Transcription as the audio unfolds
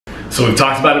So we've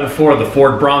talked about it before, the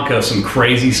Ford Bronco, some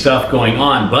crazy stuff going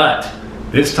on, but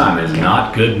this time is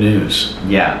not good news.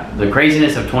 Yeah, the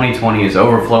craziness of 2020 is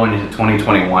overflowing into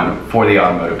 2021 for the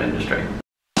automotive industry.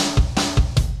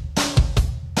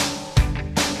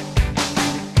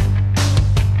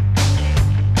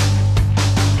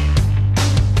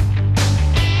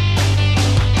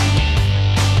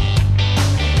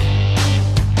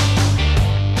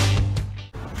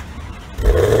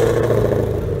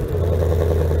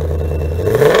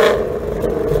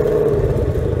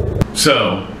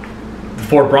 So, the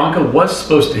Ford Bronco was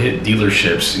supposed to hit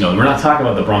dealerships. You know, we're not talking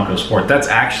about the Bronco Sport. That's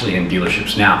actually in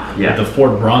dealerships now. Yeah. But the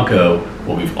Ford Bronco,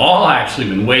 what we've all actually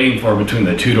been waiting for between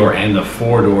the two-door and the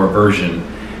four-door version,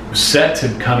 was set to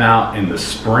come out in the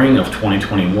spring of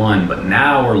 2021. But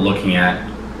now we're looking at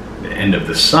the end of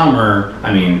the summer.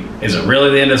 I mean, is it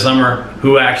really the end of summer?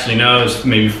 Who actually knows?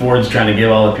 Maybe Ford's trying to give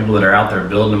all the people that are out there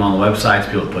building them on the websites,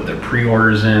 people to put their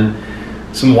pre-orders in.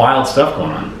 Some wild stuff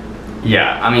going on.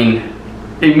 Yeah, I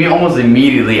mean, almost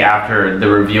immediately after the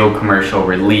reveal commercial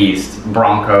released,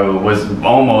 Bronco was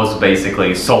almost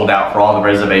basically sold out for all the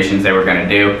reservations they were going to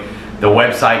do. The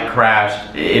website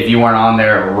crashed. If you weren't on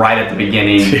there right at the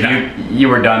beginning, you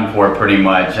were done for pretty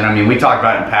much. And I mean, we talked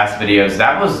about it in past videos.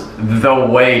 That was the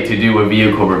way to do a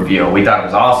vehicle reveal. We thought it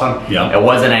was awesome. Yep. It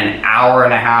wasn't an hour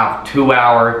and a half,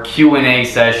 2-hour Q&A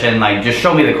session. Like, just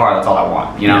show me the car. That's all I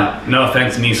want. You know. Yeah. No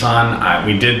offense, Nissan.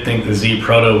 We did think the Z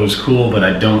Proto was cool, but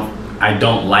I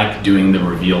don't like doing the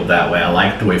reveal that way. I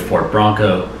like the way Ford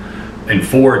Bronco and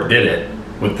Ford did it,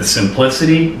 with the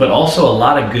simplicity, but also a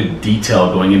lot of good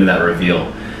detail going into that reveal.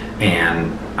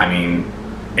 And I mean,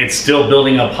 it's still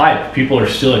building up hype. People are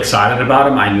still excited about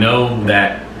them. I know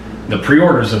that the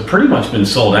pre-orders have pretty much been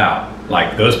sold out.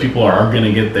 Like, those people are going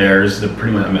to get theirs. They're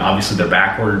pretty much, I mean, obviously they're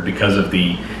backordered because of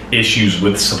the issues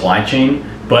with supply chain,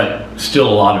 but still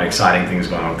a lot of exciting things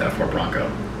going on with that Ford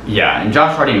Bronco. Yeah, and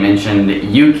Josh already mentioned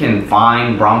you can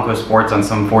find Bronco Sports on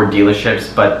some Ford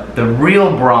dealerships, but the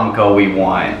real Bronco we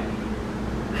want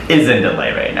is in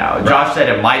delay right now. Right. Josh said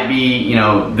it might be, you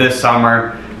know, this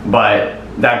summer, but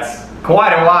that's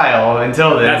quite a while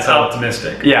until then. That's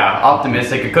optimistic. Yeah,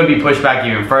 optimistic. It could be pushed back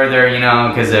even further, you know,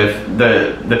 because if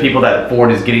the people that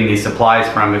Ford is getting these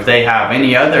supplies from, if they have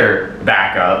any other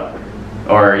backup,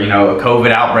 or, you know, a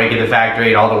COVID outbreak at the factory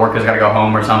and all the workers got to go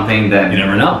home or something, then you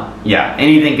never know. Yeah,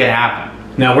 anything could happen.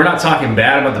 Now, we're not talking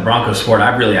bad about the Bronco Sport.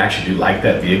 I really actually do like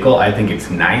that vehicle. I think it's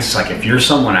nice. Like, if you're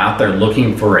someone out there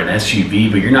looking for an SUV,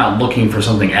 but you're not looking for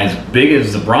something as big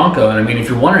as the Bronco, and I mean, if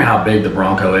you're wondering how big the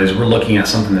Bronco is, we're looking at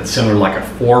something that's similar, like a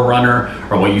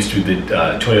 4Runner, or what used to be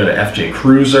the Toyota FJ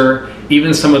Cruiser,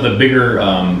 even some of the bigger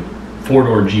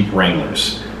four-door Jeep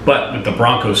Wranglers. But with the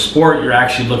Bronco Sport, you're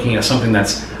actually looking at something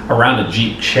that's around a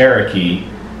Jeep Cherokee,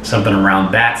 something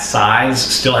around that size,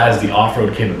 still has the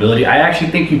off-road capability. I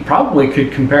actually think you probably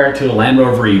could compare it to a Land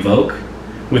Rover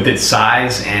Evoque with its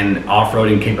size and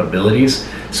off-roading capabilities.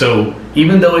 So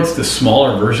even though it's the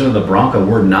smaller version of the Bronco,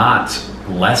 we're not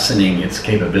lessening its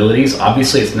capabilities.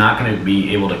 Obviously, it's not going to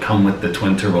be able to come with the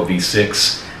twin-turbo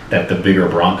V6 that the bigger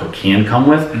Bronco can come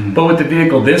with. Mm-hmm. But with the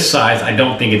vehicle this size, I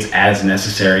don't think it's as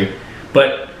necessary.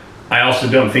 But I also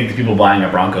don't think the people buying a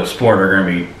Bronco Sport are going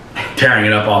to be tearing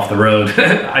it up off the road.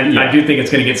 I do think it's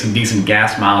going to get some decent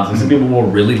gas mileage, and some people will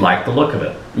really like the look of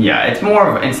it. Yeah, it's more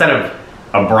of, instead of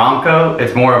a Bronco,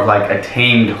 it's more of like a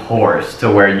tamed horse, to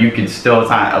where you could still, it's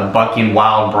not a bucking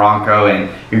wild Bronco and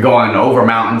you're going over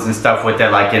mountains and stuff with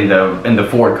it like in the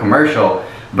Ford commercial.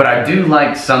 But I do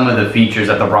like some of the features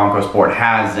that the Bronco Sport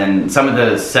has, and some of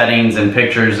the settings and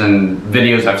pictures and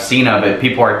videos I've seen of it,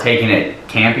 people are taking it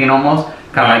camping almost.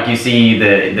 Kind of like you see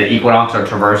the Equinox or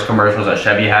Traverse commercials that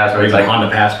Chevy has, where it's like Honda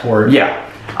Passport. Yeah,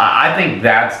 I think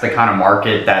that's the kind of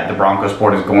market that the Bronco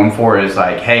Sport is going for. Is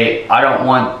like, hey, I don't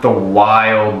want the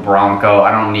wild Bronco.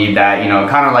 I don't need that. You know,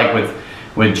 kind of like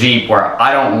with Jeep, where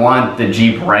I don't want the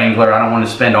Jeep Wrangler. I don't want to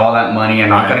spend all that money. I'm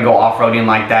not going to go off-roading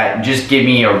like that. Just give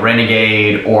me a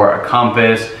Renegade or a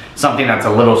Compass, something that's a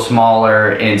little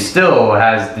smaller and still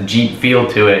has the Jeep feel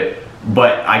to it.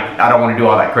 But I don't want to do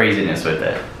all that craziness with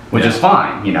it. Which is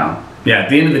fine, you know. Yeah, at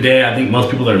the end of the day, I think most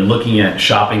people that are looking at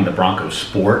shopping the Bronco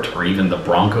Sport or even the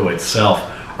Bronco itself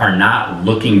are not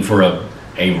looking for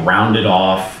a rounded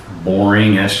off,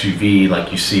 boring SUV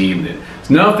like you see.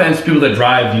 No offense to people that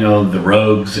drive, you know, the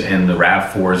Rogues and the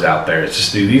RAV4s out there. It's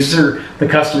just, these are the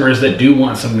customers that do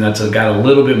want something that's got a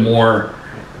little bit more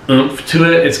oomph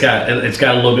to it. It's got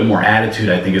a little bit more attitude,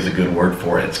 I think is a good word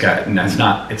for it.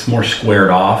 It's more squared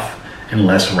off and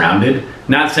less rounded.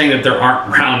 Not saying that there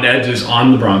aren't round edges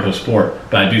on the Bronco Sport,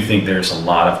 but I do think there's a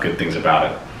lot of good things about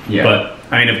it. Yeah. But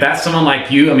I mean, if that's someone like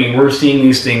you, I mean, we're seeing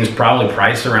these things probably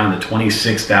priced around the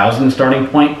 26,000 starting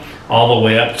point, all the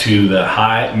way up to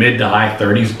the mid to high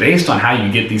 30s, based on how you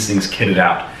get these things kitted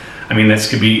out. I mean, this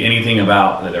could be anything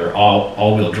about their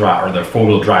all-wheel drive or their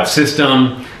four-wheel drive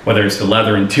system, whether it's the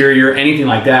leather interior, anything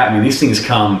like that. I mean, these things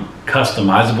come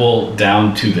customizable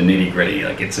down to the nitty-gritty.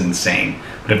 Like, it's insane.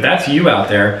 But if that's you out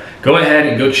there, go ahead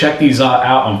and go check these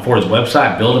out on Ford's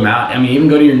website, build them out. I mean, even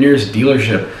go to your nearest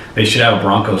dealership. They should have a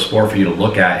Bronco Sport for you to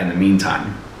look at in the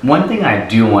meantime. One thing I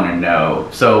do want to know,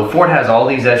 so Ford has all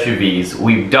these SUVs.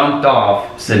 We've dumped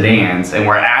off sedans and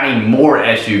we're adding more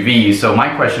SUVs. So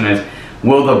my question is,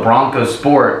 will the Bronco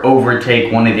Sport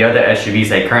overtake one of the other SUVs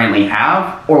they currently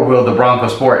have? Or will the Bronco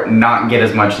Sport not get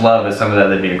as much love as some of the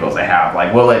other vehicles they have?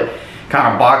 Like, will it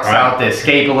kind of box out the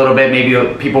Escape a little bit?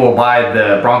 Maybe people will buy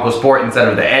the Bronco Sport instead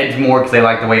of the Edge more because they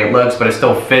like the way it looks, but it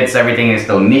still fits everything they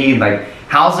still need. Like,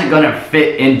 how's it going to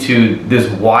fit into this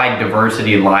wide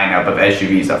diversity lineup of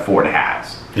SUVs that Ford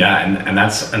has? Yeah, and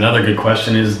that's another good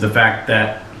question, is the fact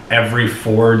that every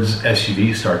Ford's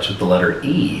SUV starts with the letter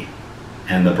E,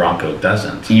 and the Bronco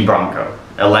doesn't. E-Bronco.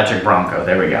 Electric Bronco.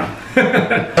 There we go.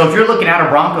 So if you're looking at a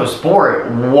Bronco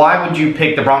Sport, why would you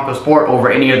pick the Bronco Sport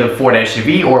over any other Ford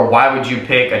SUV, or why would you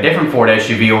pick a different Ford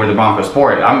SUV over the Bronco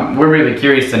Sport? We're really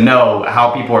curious to know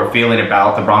how people are feeling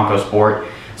about the Bronco Sport.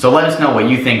 So let us know what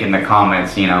you think in the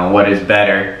comments, you know, what is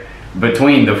better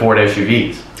between the Ford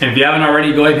SUVs. And if you haven't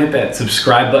already, go ahead and hit that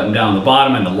subscribe button down on the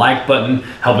bottom and the like button.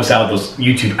 Help us out with those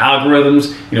YouTube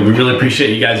algorithms. You know, we really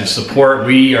appreciate you guys' support.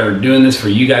 We are doing this for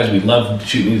you guys. We love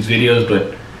shooting these videos,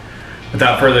 but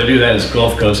without further ado, that is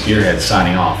Gulf Coast Gearheads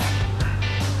signing off.